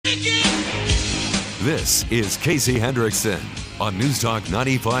This is Casey Hendrickson on News Talk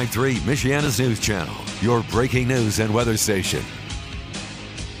 95.3, Michiana's news channel, your breaking news and weather station.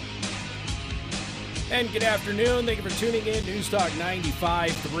 And good afternoon. Thank you for tuning in. News Talk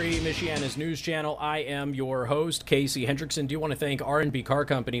 95.3, Michiana's news channel. I am your host, Casey Hendrickson. Do want to thank R&B Car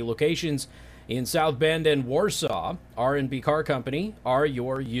Company, locations in South Bend and Warsaw. R&B Car Company are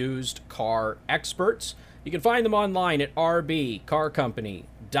your used car experts. You can find them online at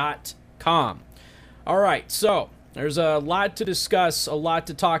rbcarcompany.com. All right, so there's a lot to discuss, a lot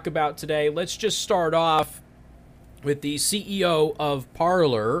to talk about today. Let's just start off with the CEO of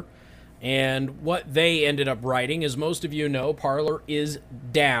Parler and what they ended up writing. As most of you know, Parler is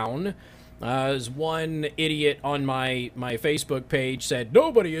down. As one idiot on my Facebook page said,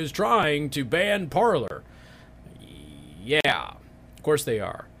 nobody is trying to ban Parler. Yeah, of course they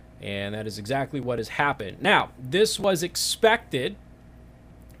are. And that is exactly what has happened. Now, this was expected.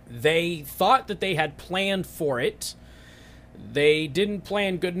 They thought that they had planned for it. They didn't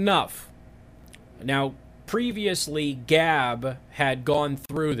plan good enough. Now, previously, Gab had gone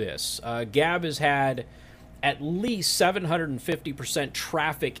through this. Gab has had at least 750%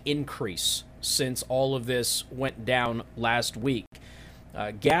 traffic increase since all of this went down last week.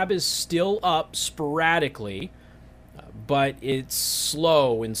 Gab is still up sporadically, but it's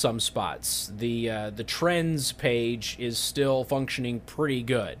slow in some spots. The trends page is still functioning pretty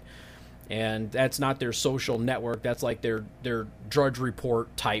good. And that's not their social network. That's like their Drudge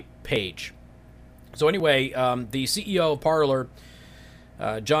Report type page. So anyway, the CEO of Parler,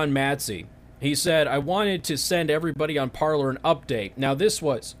 John Matsey, he said, I wanted to send everybody on Parler an update. Now this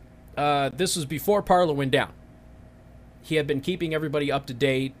was before Parler went down. He had been keeping everybody up to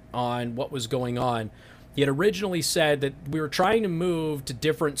date on what was going on. He had originally said that we were trying to move to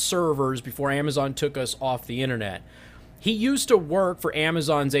different servers before Amazon took us off the internet. He used to work for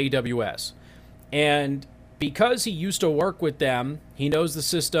Amazon's AWS. And because he used to work with them, he knows the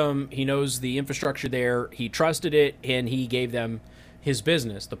system, he knows the infrastructure there, he trusted it, and he gave them his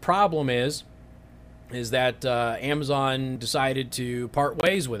business. The problem is that Amazon decided to part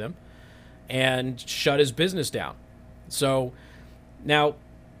ways with him and shut his business down. So now,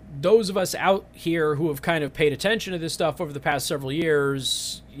 those of us out here who have kind of paid attention to this stuff over the past several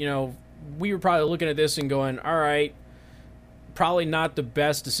years, you know, we were probably looking at this and going, all right, probably not the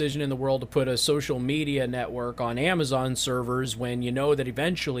best decision in the world to put a social media network on Amazon servers when you know that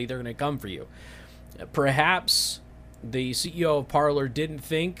eventually they're going to come for you. Perhaps the CEO of Parler didn't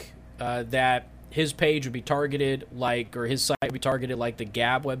think that his page would be targeted or his site would be targeted like the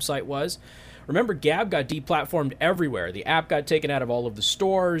Gab website was. Remember, Gab got deplatformed everywhere. The app got taken out of all of the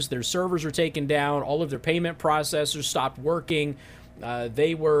stores. Their servers were taken down. All of their payment processors stopped working.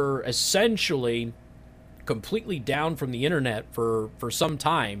 They were essentially completely down from the internet for some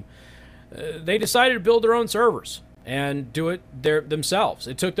time. They decided to build their own servers and do it themselves.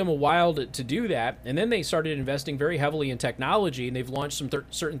 It took them a while to do that, and then they started investing very heavily in technology, and they've launched some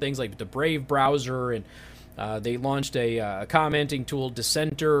certain things like the Brave browser, and they launched a commenting tool,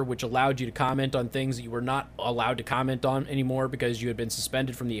 Dissenter, which allowed you to comment on things that you were not allowed to comment on anymore because you had been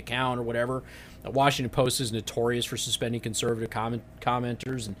suspended from the account or whatever. The Washington Post is notorious for suspending conservative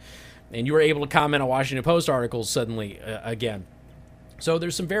commenters, and you were able to comment on Washington Post articles suddenly again. So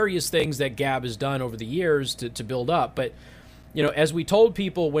there's some various things that Gab has done over the years to build up. But, you know, as we told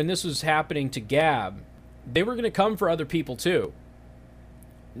people when this was happening to Gab, they were going to come for other people too.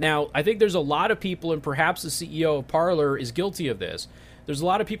 Now, I think there's a lot of people, and perhaps the CEO of Parler is guilty of this. There's a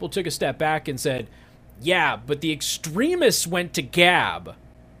lot of people who took a step back and said, yeah, but the extremists went to Gab.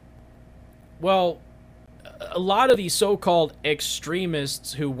 Well, a lot of these so-called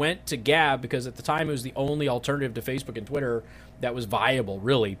extremists who went to Gab, because at the time it was the only alternative to Facebook and Twitter that was viable,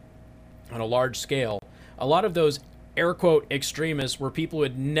 really, on a large scale, a lot of those air quote extremists were people who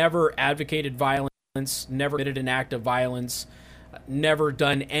had never advocated violence, never committed an act of violence, never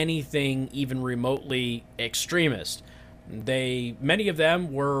done anything even remotely extremist. Many of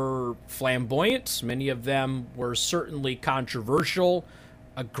them were flamboyant, many of them were certainly controversial,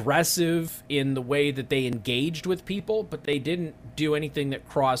 aggressive in the way that they engaged with people, but they didn't do anything that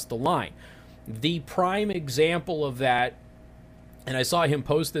crossed the line. The prime example of that, and I saw him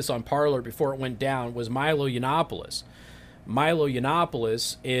post this on Parler before it went down, was Milo Yiannopoulos. Milo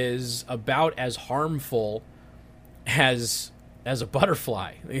Yiannopoulos is about as harmful as a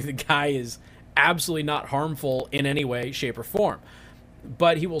butterfly. The guy is absolutely not harmful in any way, shape, or form.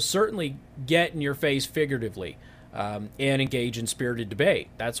 But he will certainly get in your face figuratively. and engage in spirited debate.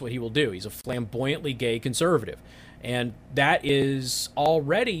 That's what he will do. He's a flamboyantly gay conservative. And that is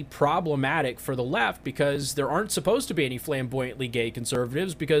already problematic for the left because there aren't supposed to be any flamboyantly gay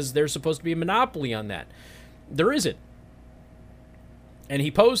conservatives because there's supposed to be a monopoly on that. There isn't. And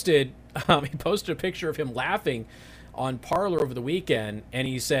he posted a picture of him laughing on Parler over the weekend, and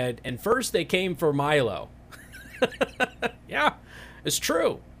he said, "And first they came for Milo." Yeah, it's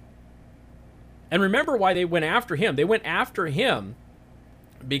true. And remember why they went after him. They went after him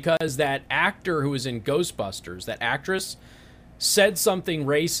because that actor who was in Ghostbusters, that actress, said something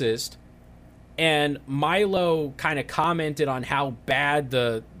racist, and Milo kind of commented on how bad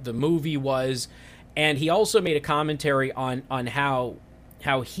the movie was, and he also made a commentary on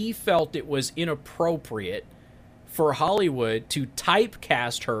how he felt it was inappropriate for Hollywood to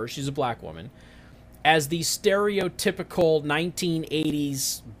typecast her, she's a black woman, as the stereotypical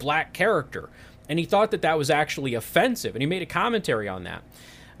 1980s black character. And he thought that was actually offensive, and he made a commentary on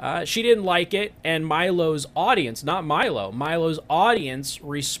that. She didn't like it, and Milo's audience, not Milo, Milo's audience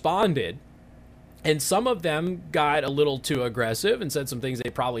responded, and some of them got a little too aggressive and said some things they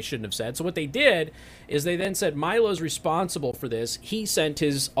probably shouldn't have said. So what they did is they then said, Milo's responsible for this. He sent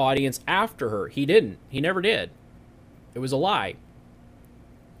his audience after her. He didn't. He never did. It was a lie.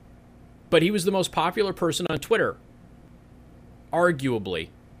 But he was the most popular person on Twitter, arguably.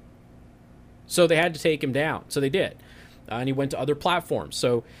 So they had to take him down. So they did. And he went to other platforms.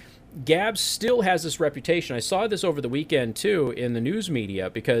 So Gab still has this reputation. I saw this over the weekend, too, in the news media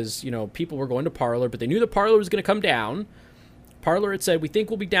because, people were going to Parler, but they knew that Parler was going to come down. Parler had said, we think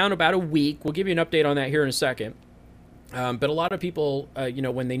we'll be down about a week. We'll give you an update on that here in a second. But a lot of people,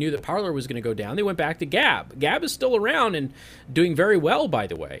 when they knew that Parler was going to go down, they went back to Gab. Gab is still around and doing very well, by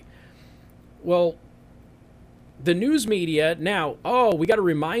the way. Well, the news media now, we got to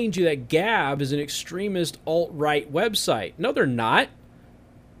remind you that Gab is an extremist alt-right website. No, they're not.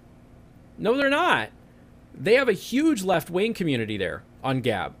 No, they're not. They have a huge left-wing community there on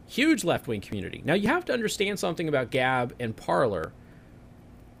Gab. Huge left-wing community. Now, you have to understand something about Gab and Parler.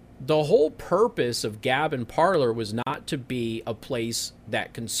 The whole purpose of Gab and Parler was not to be a place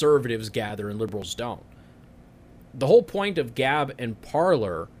that conservatives gather and liberals don't. The whole point of Gab and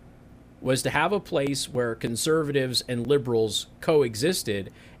Parler was to have a place where conservatives and liberals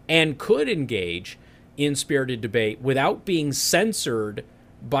coexisted and could engage in spirited debate without being censored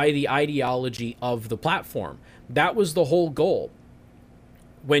by the ideology of the platform. That was the whole goal.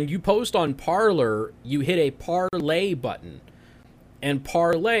 When you post on Parler, you hit a parlay button. And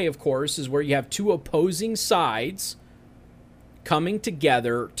parlay, of course, is where you have two opposing sides coming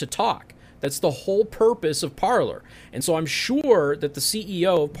together to talk. That's the whole purpose of Parler. And so I'm sure that the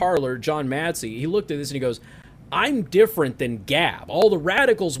CEO of Parler, John Madsey, he looked at this and he goes, I'm different than Gab. All the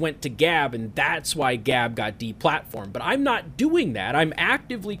radicals went to Gab, and that's why Gab got deplatformed. But I'm not doing that. I'm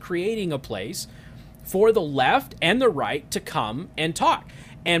actively creating a place for the left and the right to come and talk.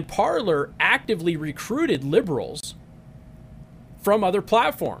 And Parler actively recruited liberals from other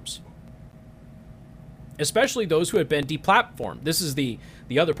platforms, especially those who had been deplatformed. This is the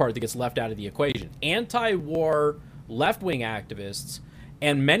other part that gets left out of the equation. Anti-war left-wing activists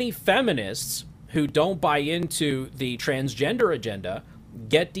and many feminists who don't buy into the transgender agenda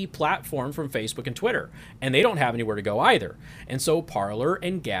get deplatformed from Facebook and Twitter, and they don't have anywhere to go either. And so Parler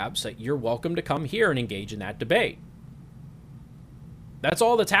and Gab say, you're welcome to come here and engage in that debate. That's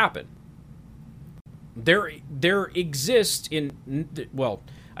all that's happened. There exists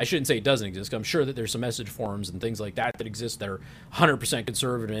I shouldn't say it doesn't exist. I'm sure that there's some message forums and things like that exist that are 100%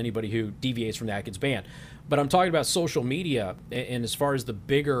 conservative, and anybody who deviates from that gets banned. But I'm talking about social media, and as far as the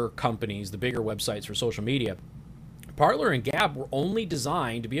bigger companies, the bigger websites for social media, Parler and Gab were only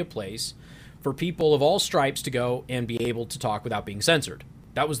designed to be a place for people of all stripes to go and be able to talk without being censored.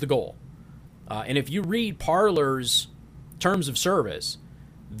 That was the goal. And if you read Parler's terms of service,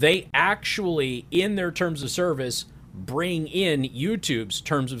 they actually, in their terms of service, bring in YouTube's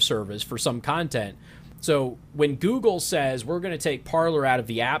terms of service for some content. So when Google says we're going to take Parler out of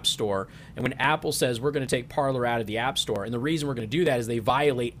the App Store, and when Apple says we're going to take Parler out of the App Store, and the reason we're going to do that is they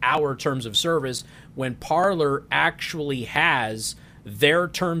violate our terms of service when Parler actually has their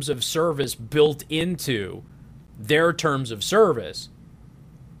terms of service built into their terms of service,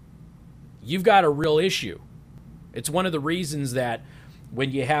 you've got a real issue. It's one of the reasons that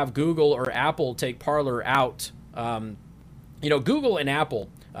when you have Google or Apple take Parler out, Google and Apple,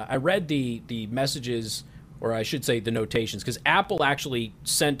 I read the messages, or I should say the notations, because Apple actually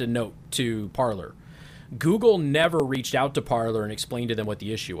sent a note to Parler. Google never reached out to Parler and explained to them what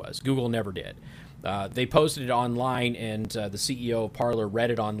the issue was. Google never did. They posted it online, and the CEO of Parler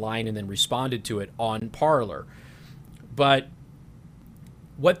read it online and then responded to it on Parler. But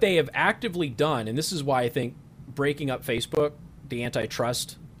what they have actively done, and this is why I think breaking up Facebook, the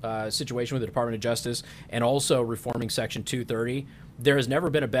antitrust situation with the Department of Justice, and also reforming Section 230, there has never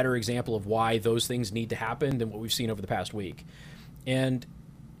been a better example of why those things need to happen than what we've seen over the past week. And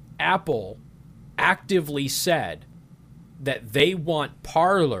Apple actively said that they want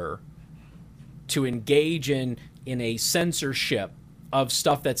Parler to engage in a censorship of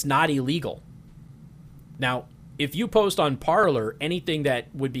stuff that's not illegal. Now, if you post on Parler anything that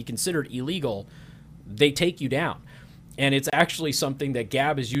would be considered illegal, they take you down. And it's actually something that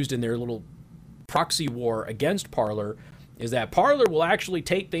Gab has used in their little proxy war against Parler, is that Parler will actually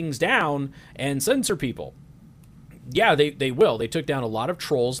take things down and censor people. Yeah, they will. They took down a lot of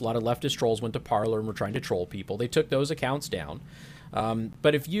trolls. A lot of leftist trolls went to Parler and were trying to troll people. They took those accounts down.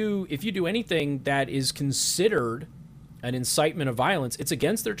 But if you do anything that is considered an incitement of violence, it's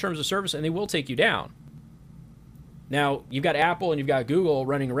against their terms of service, and they will take you down. Now, you've got Apple and you've got Google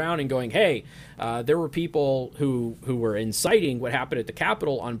running around and going, hey, there were people who were inciting what happened at the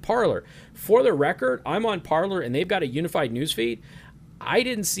Capitol on Parler. For the record, I'm on Parler and they've got a unified newsfeed. I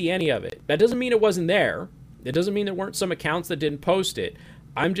didn't see any of it. That doesn't mean it wasn't there. It doesn't mean there weren't some accounts that didn't post it.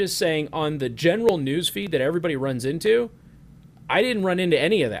 I'm just saying on the general newsfeed that everybody runs into, I didn't run into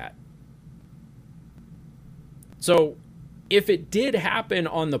any of that. So if it did happen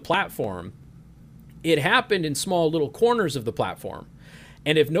on the platform, it happened in small little corners of the platform.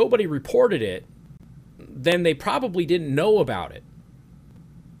 And if nobody reported it, then they probably didn't know about it.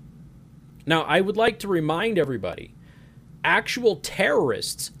 Now, I would like to remind everybody, actual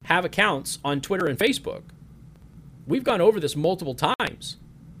terrorists have accounts on Twitter and Facebook. We've gone over this multiple times.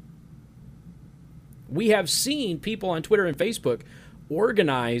 We have seen people on Twitter and Facebook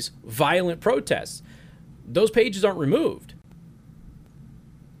organize violent protests. Those pages aren't removed.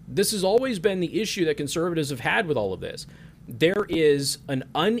 This has always been the issue that conservatives have had with all of this. There is an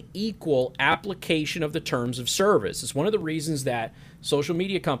unequal application of the terms of service. It's one of the reasons that social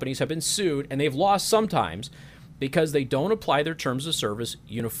media companies have been sued, and they've lost sometimes, because they don't apply their terms of service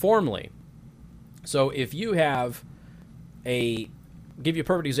uniformly. So if you have give you a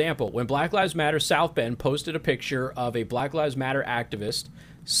perfect example. When Black Lives Matter South Bend posted a picture of a Black Lives Matter activist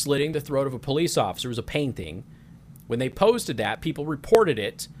slitting the throat of a police officer, it was a painting. When they posted that, people reported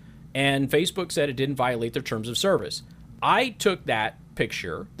it, and Facebook said it didn't violate their terms of service. I took that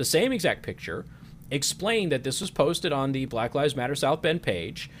picture, the same exact picture, explained that this was posted on the Black Lives Matter South Bend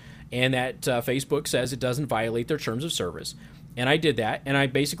page, and that Facebook says it doesn't violate their terms of service. And I did that, and I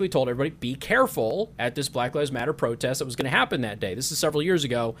basically told everybody, be careful at this Black Lives Matter protest that was going to happen that day. This is several years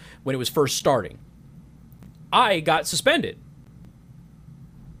ago when it was first starting. I got suspended.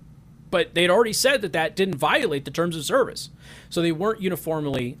 But they'd already said that that didn't violate the terms of service. So they weren't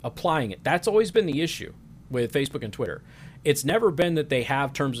uniformly applying it. That's always been the issue with Facebook and Twitter. It's never been that they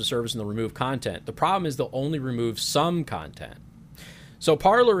have terms of service and they'll remove content. The problem is they'll only remove some content. So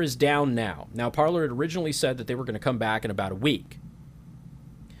Parler is down now. Now, Parler had originally said that they were going to come back in about a week.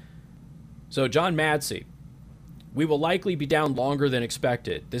 So John Madsey, we will likely be down longer than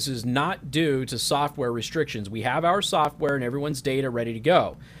expected. This is not due to software restrictions. We have our software and everyone's data ready to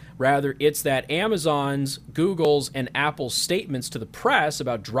go. Rather, it's that Amazon's, Google's, and Apple's statements to the press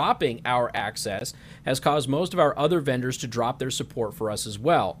about dropping our access has caused most of our other vendors to drop their support for us as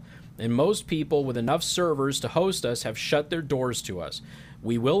well. And most people with enough servers to host us have shut their doors to us.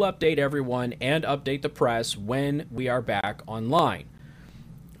 We will update everyone and update the press when we are back online.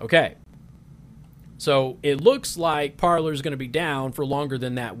 Okay. So it looks like Parler is going to be down for longer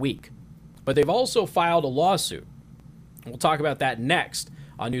than that week. But they've also filed a lawsuit. We'll talk about that next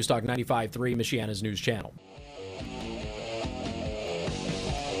on News Talk 95.3, Michiana's news channel.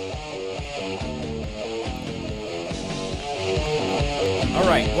 All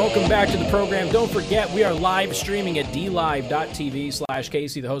right, welcome back to the program. Don't forget, we are live streaming at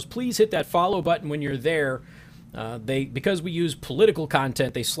dlive.tv/Casey the host. Please hit that follow button when you're there. Because we use political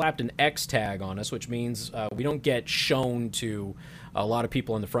content, they slapped an X tag on us, which means we don't get shown to a lot of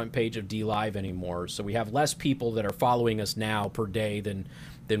people on the front page of DLive anymore. So we have less people that are following us now per day than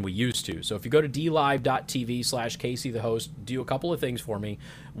we used to. So if you go to dlive.tv/Casey the host, do a couple of things for me.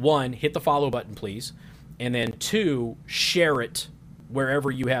 One, hit the follow button, please. And then two, share it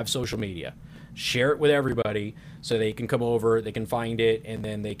wherever you have social media. Share it with everybody so they can come over, they can find it, and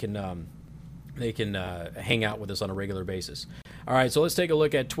then they can hang out with us on a regular basis. All right, so let's take a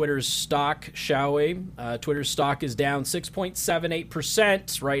look at Twitter's stock, shall we? Twitter's stock is down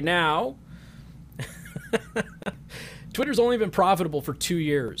 6.78% right now. Twitter's only been profitable for 2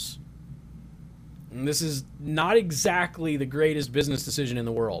 years. And this is not exactly the greatest business decision in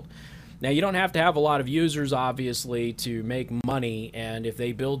the world. Now, you don't have to have a lot of users, obviously, to make money, and if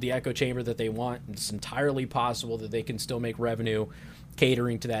they build the echo chamber that they want, it's entirely possible that they can still make revenue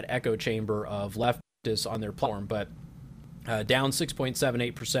catering to that echo chamber of leftists on their platform, but down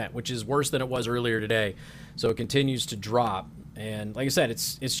 6.78%, which is worse than it was earlier today, so it continues to drop. And like I said,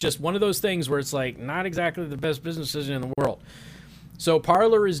 it's just one of those things where it's like not exactly the best business decision in the world. So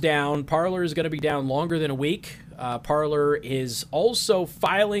Parler is down. Parler is going to be down longer than a week. Parler is also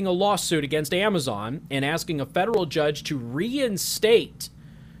filing a lawsuit against Amazon and asking a federal judge to reinstate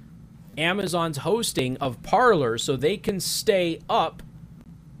Amazon's hosting of Parler so they can stay up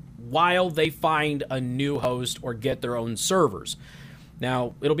while they find a new host or get their own servers.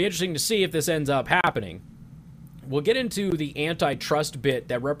 Now, it'll be interesting to see if this ends up happening. We'll get into the antitrust bit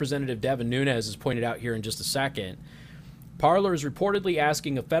that Representative Devin Nunes has pointed out here in just a second. Parler is reportedly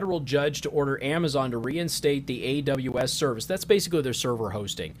asking a federal judge to order Amazon to reinstate the AWS service. That's basically their server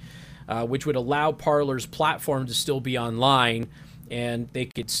hosting, which would allow Parler's platform to still be online, and they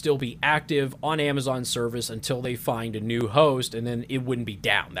could still be active on Amazon's service until they find a new host, and then it wouldn't be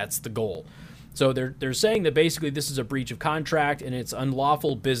down. That's the goal. So they're saying that basically this is a breach of contract and it's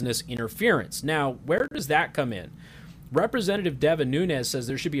unlawful business interference. Now, where does that come in? Representative Devin Nunes says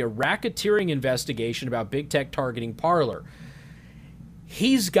there should be a racketeering investigation about big tech targeting Parler.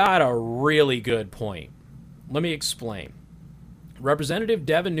 He's got a really good point. Let me explain. Representative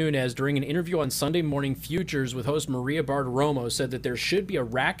Devin Nunes, during an interview on Sunday Morning Futures with host Maria Bartiromo, said that there should be a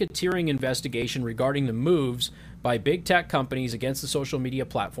racketeering investigation regarding the moves by big tech companies against the social media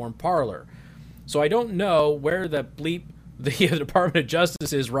platform Parler. So I don't know where the bleep the Department of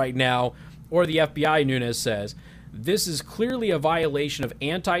Justice is right now, or the FBI, Nunes says. This is clearly a violation of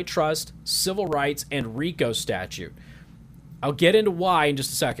antitrust, civil rights, and RICO statute. I'll get into why in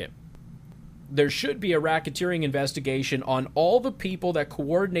just a second. There should be a racketeering investigation on all the people that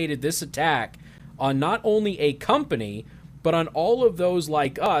coordinated this attack on not only a company, but on all of those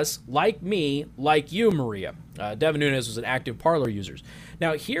like us, like me, like you, Maria. Devin Nunes was an active Parler user.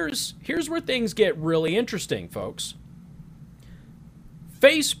 Now, here's where things get really interesting, folks.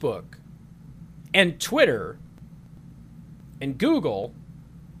 Facebook and Twitter and Google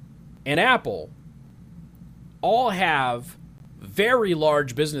and Apple all have very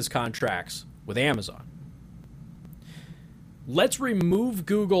large business contracts with Amazon. Let's remove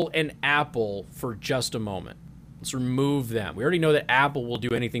Google and Apple for just a moment. Let's remove them. We already know that Apple will do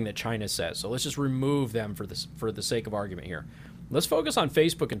anything that China says, so let's just remove them for the sake of argument here. Let's focus on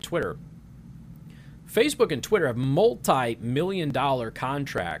Facebook and Twitter. Facebook and Twitter have multi-million-dollar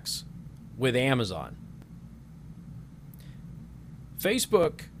contracts with Amazon.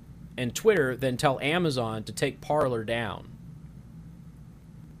 Facebook and Twitter then tell Amazon to take Parler down.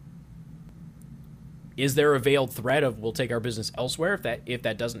 Is there a veiled threat of we'll take our business elsewhere if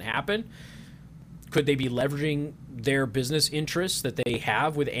that doesn't happen? Could they be leveraging their business interests that they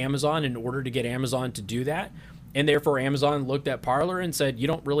have with Amazon in order to get Amazon to do that? And therefore Amazon looked at Parler and said, you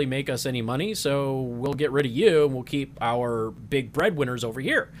don't really make us any money, so we'll get rid of you and we'll keep our big breadwinners over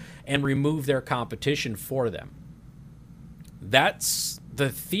here and remove their competition for them. That's the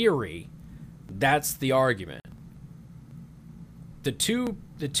theory. That's the argument. The two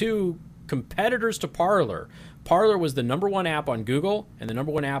competitors to Parler was the number one app on Google and the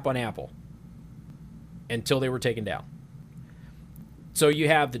number one app on Apple until they were taken down. So you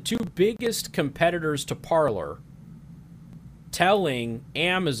have the two biggest competitors to Parler telling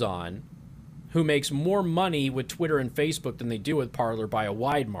Amazon, who makes more money with Twitter and Facebook than they do with Parler by a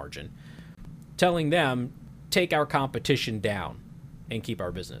wide margin, telling them, take our competition down and keep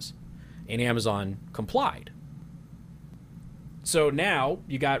our business. And Amazon complied. So now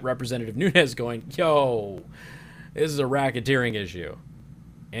you got Representative Nunes going, yo, this is a racketeering issue.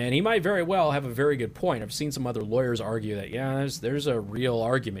 And he might very well have a very good point. I've seen some other lawyers argue that, yeah, there's a real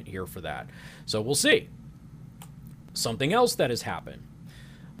argument here for that. So we'll see. Something else that has happened.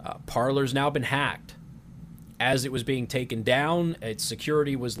 Parler's now been hacked. As it was being taken down, its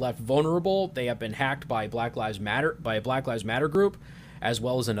security was left vulnerable. They have been hacked by Black Lives Matter group, as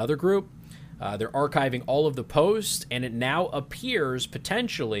well as another group. They're archiving all of the posts, and it now appears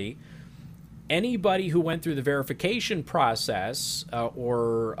potentially anybody who went through the verification process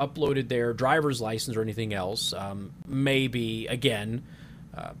or uploaded their driver's license or anything else may be, again,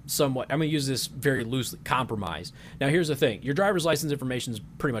 somewhat, I'm going to use this very loosely, compromised. Now, here's the thing. Your driver's license information is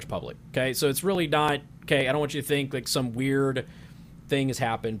pretty much public, okay? So it's really not, okay, I don't want you to think like some weird thing has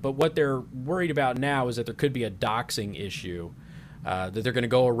happened, but what they're worried about now is that there could be a doxing issue, that they're going to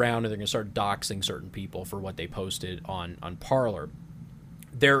go around and they're going to start doxing certain people for what they posted on Parler.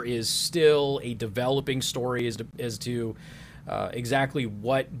 There is still a developing story as to exactly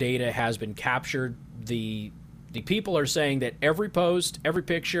what data has been captured. The people are saying that every post, every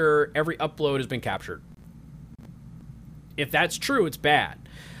picture, every upload has been captured. If that's true, it's bad.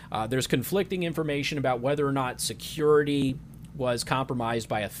 There's conflicting information about whether or not security was compromised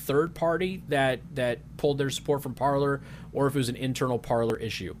by a third party that pulled their support from Parler, or if it was an internal Parler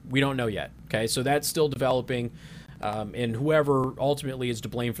issue. We don't know yet. Okay, so that's still developing, and whoever ultimately is to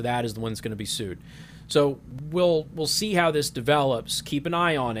blame for that is the one that's going to be sued. So we'll see how this develops. Keep an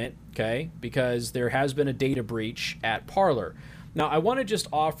eye on it, okay? Because there has been a data breach at Parler. Now, I want to just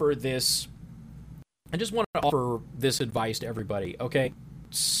offer this. I just want to offer this advice to everybody, okay?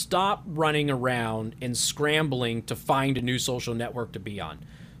 Stop running around and scrambling to find a new social network to be on.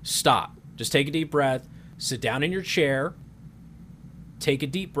 Stop. Just take a deep breath, sit down in your chair, take a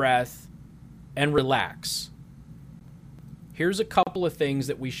deep breath, and relax. Here's a couple of things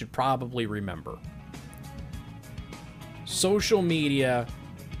that we should probably remember. Social media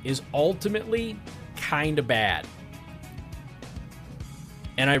is ultimately kind of bad.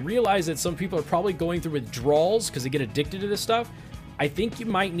 And I realize that some people are probably going through withdrawals because they get addicted to this stuff. I think you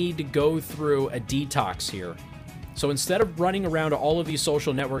might need to go through a detox here. So instead of running around to all of these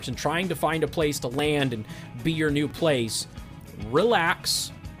social networks and trying to find a place to land and be your new place,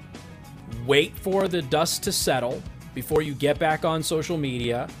 relax, wait for the dust to settle before you get back on social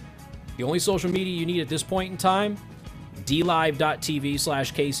media. The only social media you need at this point in time,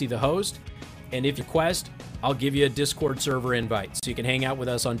 dlive.tv/Casey the host. And if you request, I'll give you a Discord server invite so you can hang out with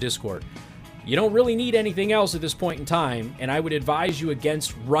us on Discord. You don't really need anything else at this point in time, and I would advise you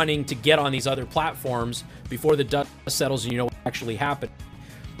against running to get on these other platforms before the dust settles and you know what actually happened.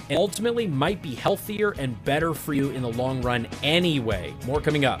 And ultimately might be healthier and better for you in the long run anyway. More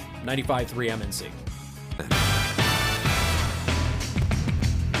coming up. 95.3 MNC.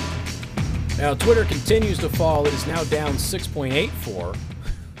 Now, Twitter continues to fall. It is now down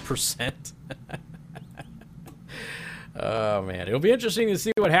 6.84%. Oh, man. It'll be interesting to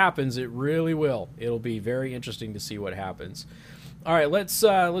see what happens. It really will. It'll be very interesting to see what happens. All right, let's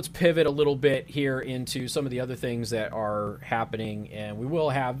pivot a little bit here into some of the other things that are happening, and we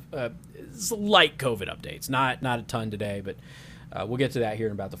will have light COVID updates. Not a ton today, but we'll get to that here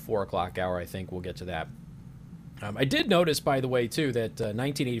in about the 4 o'clock hour. I think we'll get to that. I did notice, by the way, too, that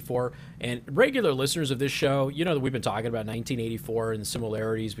 1984, and regular listeners of this show, you know that we've been talking about 1984 and the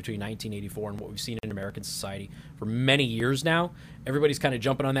similarities between 1984 and what we've seen in American society for many years now. Everybody's kind of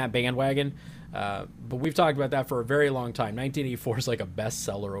jumping on that bandwagon, but we've talked about that for a very long time. 1984 is like a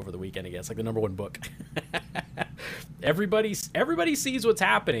bestseller over the weekend, I guess, like the #1 book. Everybody sees what's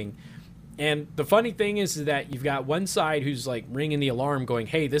happening. And the funny thing is that you've got one side who's like ringing the alarm going,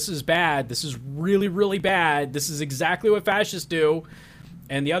 hey, this is bad. This is really, really bad. This is exactly what fascists do.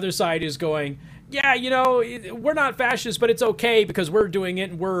 And the other side is going, yeah, you know, we're not fascists, but it's okay because we're doing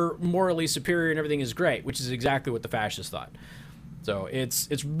it and we're morally superior and everything is great, which is exactly what the fascists thought. So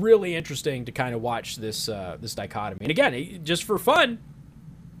it's really interesting to kind of watch this dichotomy. And again, just for fun,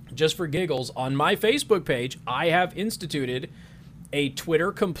 just for giggles, on my Facebook page, I have instituted a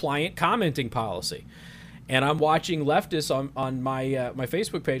Twitter compliant commenting policy, and I'm watching leftists on my my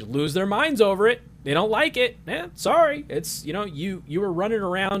Facebook page lose their minds over it. They don't like it. Sorry, it's, you know, you were running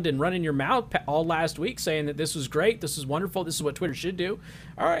around and running your mouth all last week saying that this was great, this is wonderful, this is what Twitter should do.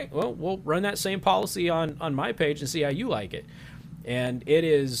 All right, well, we'll run that same policy on my page and see how you like it. And it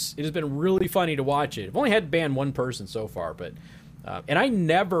has been really funny to watch it. I've only had to ban one person so far, but and I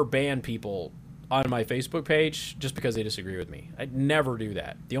never ban people on my Facebook page just because they disagree with me. I'd never do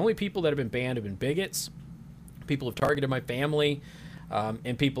that. The only people that have been banned have been bigots, people who've targeted my family,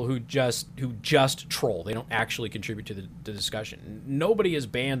 and people who just troll. They don't actually contribute to the discussion. Nobody is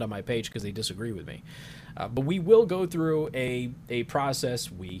banned on my page because they disagree with me. But we will go through a process.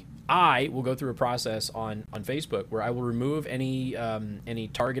 I will go through a process on Facebook where I will remove any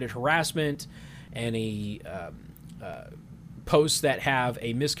targeted harassment, any posts that have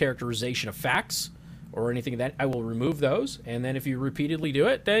a mischaracterization of facts or anything of that. I will remove those, and then if you repeatedly do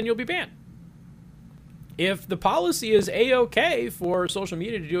it, then you'll be banned. If the policy is A-okay for social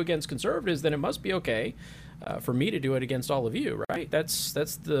media to do against conservatives, then it must be okay for me to do it against all of you, right? That's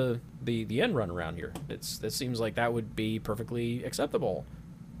the end run around here. That seems like that would be perfectly acceptable,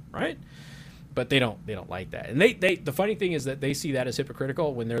 right? But they don't like that. And the funny thing is that they see that as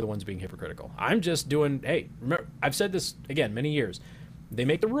hypocritical when they're the ones being hypocritical. I'm just doing, hey, remember, I've said this, again, many years. They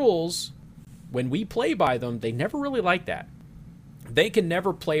make the rules. When we play by them, they never really like that. They can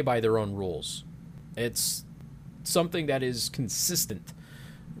never play by their own rules. It's something that is consistent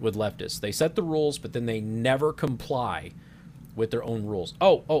with leftists. They set the rules, but then they never comply with their own rules.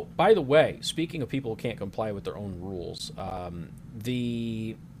 Oh, by the way, speaking of people who can't comply with their own rules,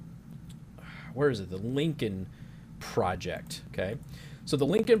 where is it? The Lincoln Project, okay? So the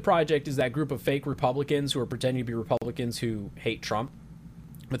Lincoln Project is that group of fake Republicans who are pretending to be Republicans who hate Trump,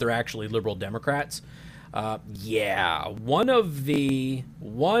 but they're actually liberal Democrats. One of the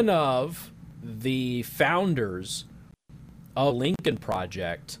founders of Lincoln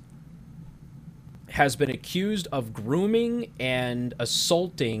Project has been accused of grooming and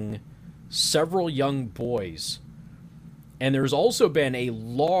assaulting several young boys. And there's also been a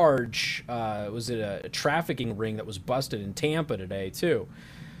large, a trafficking ring that was busted in Tampa today, too.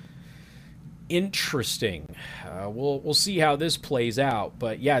 Interesting. We'll see how this plays out.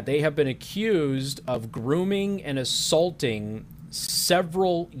 But yeah, they have been accused of grooming and assaulting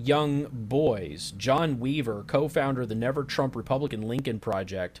several young boys. John Weaver, co-founder of the Never Trump Republican Lincoln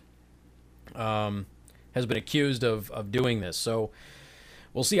Project, has been accused of doing this. So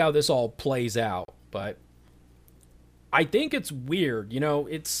we'll see how this all plays out. But I think it's weird.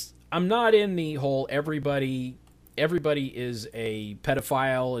 I'm not in the whole everybody is a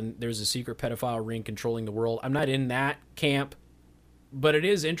pedophile and there's a secret pedophile ring controlling the world. I'm not in that camp, but it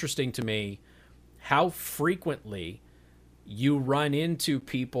is interesting to me how frequently you run into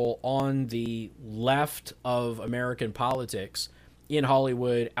people on the left of American politics, in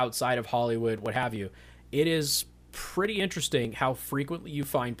Hollywood, outside of Hollywood, what have you. It is pretty interesting how frequently you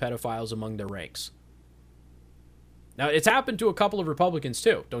find pedophiles among their ranks. Now, it's happened to a couple of Republicans,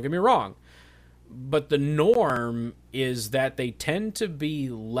 too. Don't get me wrong. But the norm is that they tend to be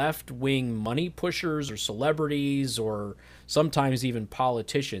left-wing money pushers or celebrities or sometimes even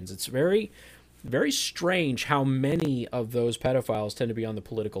politicians. It's very, very strange how many of those pedophiles tend to be on the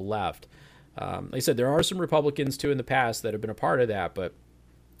political left. Like I said, there are some Republicans, too, in the past that have been a part of that, but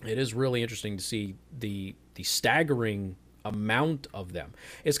it is really interesting to see the staggering amount of them.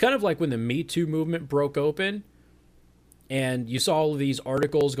 It's kind of like when the Me Too movement broke open, and you saw all of these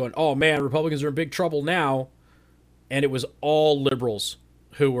articles going, oh, man, Republicans are in big trouble now. And it was all liberals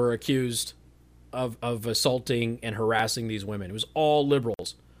who were accused of assaulting and harassing these women. It was all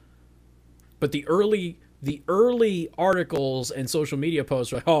liberals. But the early articles and social media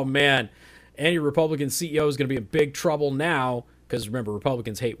posts were like, oh, man, any Republican CEO is going to be in big trouble now. Because remember,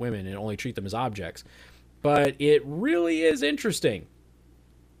 Republicans hate women and only treat them as objects. But it really is interesting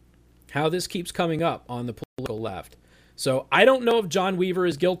how this keeps coming up on the political left. So I don't know if John Weaver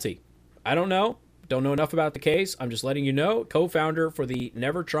is guilty. I don't know. Don't know enough about the case. I'm just letting you know. Co-founder for the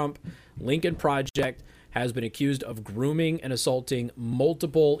Never Trump Lincoln Project has been accused of grooming and assaulting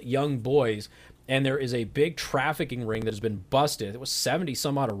multiple young boys. And there is a big trafficking ring that has been busted. It was 70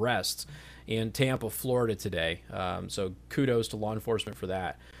 some odd arrests in Tampa, Florida today. So kudos to law enforcement for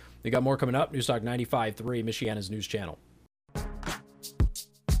that. We got more coming up. News Talk 95.3, Michiana's news channel.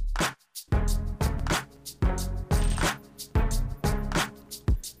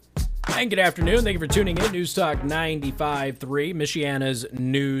 And good afternoon. Thank you for tuning in. News Talk 95.3, Michiana's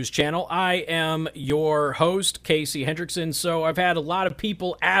news channel. I am your host, Casey Hendrickson. So I've had a lot of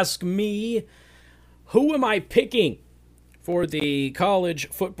people ask me, who am I picking for the college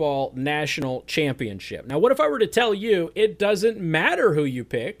football national championship? Now, what if I were to tell you it doesn't matter who you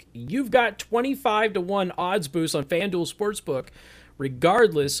pick? You've got 25-1 odds boost on FanDuel Sportsbook,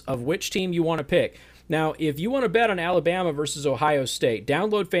 regardless of which team you want to pick. Now, if you want to bet on Alabama versus Ohio State,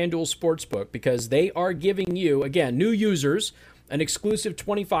 download FanDuel Sportsbook because they are giving you, again, new users, an exclusive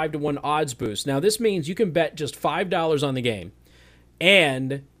 25-1 odds boost. Now, this means you can bet just $5 on the game,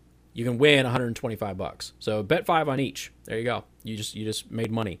 and you can win $125. So bet $5 on each. There you go. You just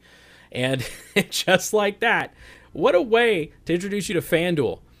made money. And just like that, what a way to introduce you to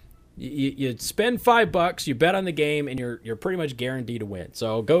FanDuel. You spend $5, you bet on the game, and you're pretty much guaranteed to win.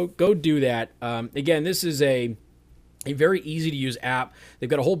 So go do that. Again, this is a very easy to use app. They've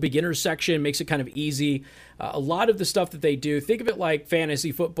got a whole beginner section, makes it kind of easy. A lot of the stuff that they do, think of it like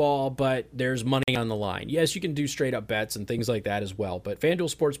fantasy football, but there's money on the line. Yes, you can do straight up bets and things like that as well. But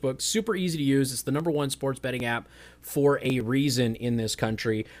FanDuel Sportsbook, super easy to use. It's the #1 sports betting app for a reason in this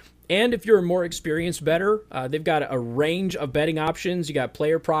country. And if you're a more experienced bettor, they've got a range of betting options. You got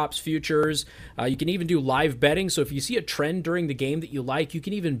player props, futures. You can even do live betting. So if you see a trend during the game that you like, you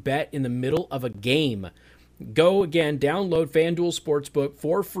can even bet in the middle of a game. Go again, download FanDuel Sportsbook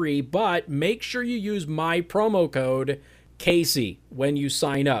for free, but make sure you use my promo code Casey when you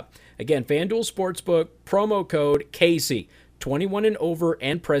sign up. Again, FanDuel Sportsbook, promo code Casey. 21 and over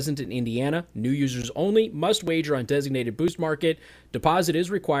and present in Indiana. New users only. Must wager on designated boost market. Deposit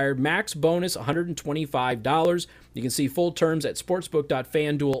is required. Max bonus $125. You can see full terms at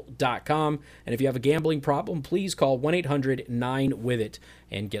sportsbook.fanduel.com. And if you have a gambling problem, please call 1-800-9-WITH-IT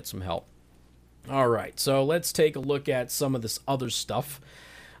and get some help. All right, so let's take a look at some of this other stuff.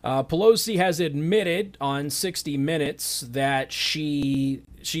 Pelosi has admitted on 60 Minutes that she's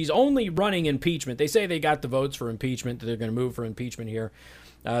only running impeachment. They say they got the votes for impeachment, that they're going to move for impeachment here.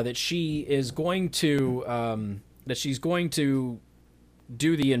 That she is going to she's going to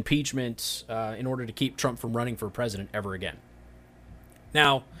do the impeachment in order to keep Trump from running for president ever again.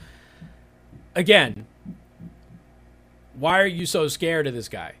 Now, again, why are you so scared of this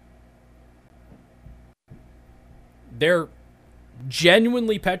guy? They're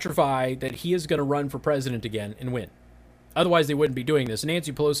genuinely petrified that he is going to run for president again and win. Otherwise, they wouldn't be doing this.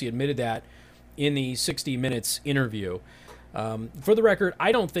 Nancy Pelosi admitted that in the 60 Minutes interview. For the record,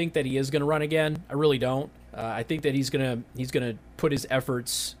 I don't think that he is going to run again. I really don't. I think that he's going to put his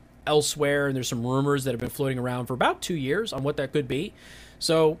efforts elsewhere, and there's some rumors that have been floating around for about 2 years on what that could be.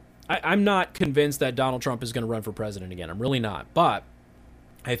 So I'm not convinced that Donald Trump is going to run for president again. I'm really not. But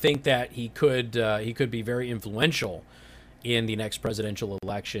I think that he could be very influential in the next presidential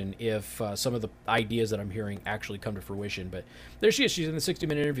election if some of the ideas that I'm hearing actually come to fruition. But there she is. She's in the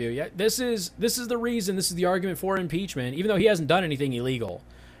 60-minute interview. Yeah, this is the reason. This is the argument for impeachment, even though he hasn't done anything illegal.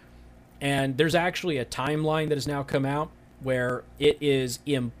 And there's actually a timeline that has now come out where it is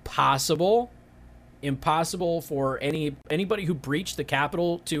impossible for anybody who breached the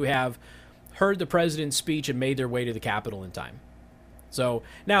Capitol to have heard the president's speech and made their way to the Capitol in time. So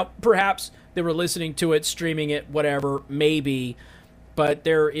now perhaps they were listening to it, streaming it, whatever, maybe, but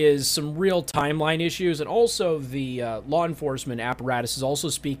there is some real timeline issues. And also the law enforcement apparatus is also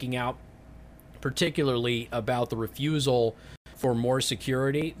speaking out, particularly about the refusal for more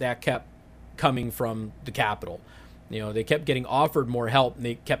security that kept coming from the Capitol. You know, they kept getting offered more help and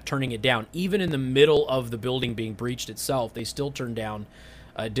they kept turning it down. Even in the middle of the building being breached itself, they still turned down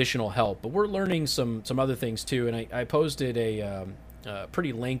additional help. But we're learning some other things too. And I posted a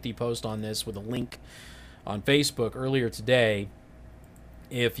pretty lengthy post on this with a link on Facebook earlier today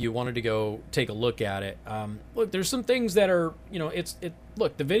if you wanted to go take a look at it. Look, there's some things that are,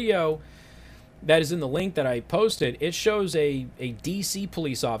 look, the video that is in the link that I posted, it shows a DC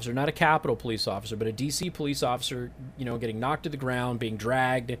police officer, not a Capitol police officer, but a DC police officer, getting knocked to the ground, being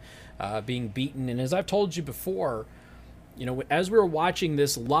dragged, being beaten. And as I've told you before, as we were watching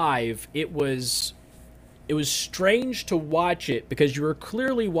this live, it was strange to watch it because you were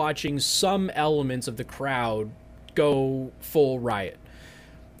clearly watching some elements of the crowd go full riot.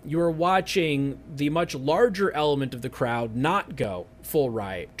 You were watching the much larger element of the crowd not go full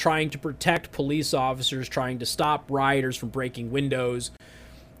riot, trying to protect police officers, trying to stop rioters from breaking windows.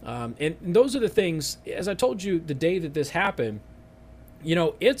 And those are the things, as I told you the day that this happened,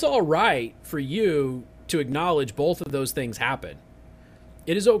 it's all right for you to acknowledge both of those things happen.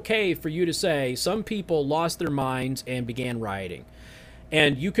 It is okay for you to say some people lost their minds and began rioting.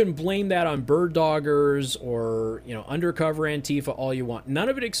 And you can blame that on bird doggers or, undercover Antifa all you want. None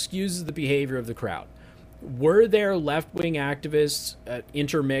of it excuses the behavior of the crowd. Were there left-wing activists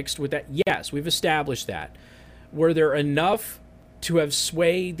intermixed with that? Yes, we've established that. Were there enough to have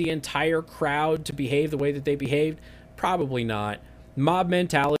swayed the entire crowd to behave the way that they behaved? Probably not. Mob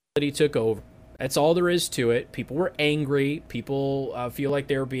mentality took over. That's all there is to it. People were angry. People feel like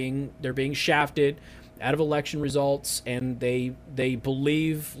they're being shafted out of election results, and they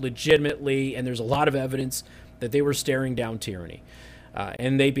believe legitimately, and there's a lot of evidence that they were staring down tyranny,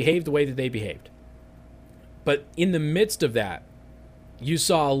 and they behaved the way that they behaved. But in the midst of that, you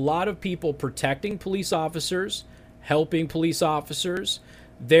saw a lot of people protecting police officers, helping police officers.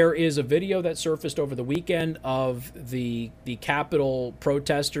 There is a video that surfaced over the weekend of the Capitol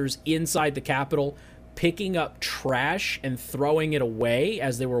protesters inside the Capitol picking up trash and throwing it away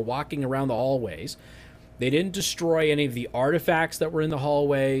as they were walking around the hallways. They didn't destroy any of the artifacts that were in the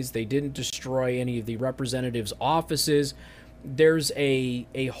hallways. They didn't destroy any of the representatives' offices. There's a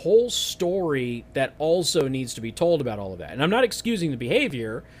whole story that also needs to be told about all of that. And I'm not excusing the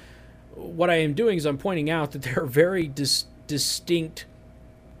behavior. What I am doing is I'm pointing out that there are very distinct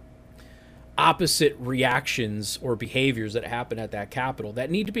opposite reactions or behaviors that happen at that Capitol that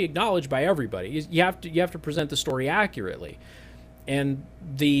need to be acknowledged by everybody. You have to present the story accurately. And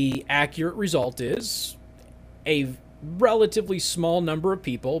the accurate result is a relatively small number of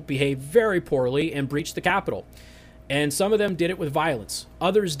people behaved very poorly and breached the Capitol. And some of them did it with violence.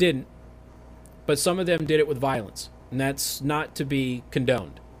 Others didn't. But some of them did it with violence. And that's not to be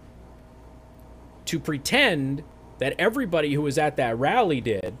condoned. To pretend that everybody who was at that rally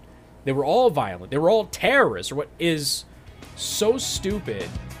did, they were all violent. They were all terrorists, or what is so stupid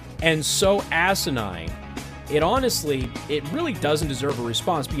and so asinine. It honestly, it really doesn't deserve a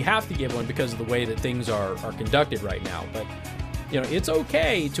response, but you have to give one because of the way that things are conducted right now. But, it's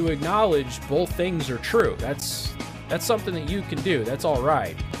okay to acknowledge both things are true. That's something that you can do. That's all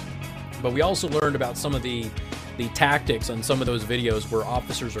right. But we also learned about some of the tactics on some of those videos where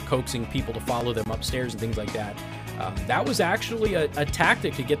officers are coaxing people to follow them upstairs and things like that. That was actually a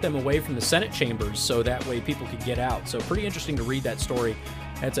tactic to get them away from the Senate chambers so that way people could get out. So pretty interesting to read that story.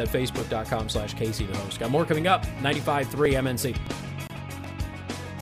 That's at facebook.com/Casey the host. Got more coming up. 95.3 MNC.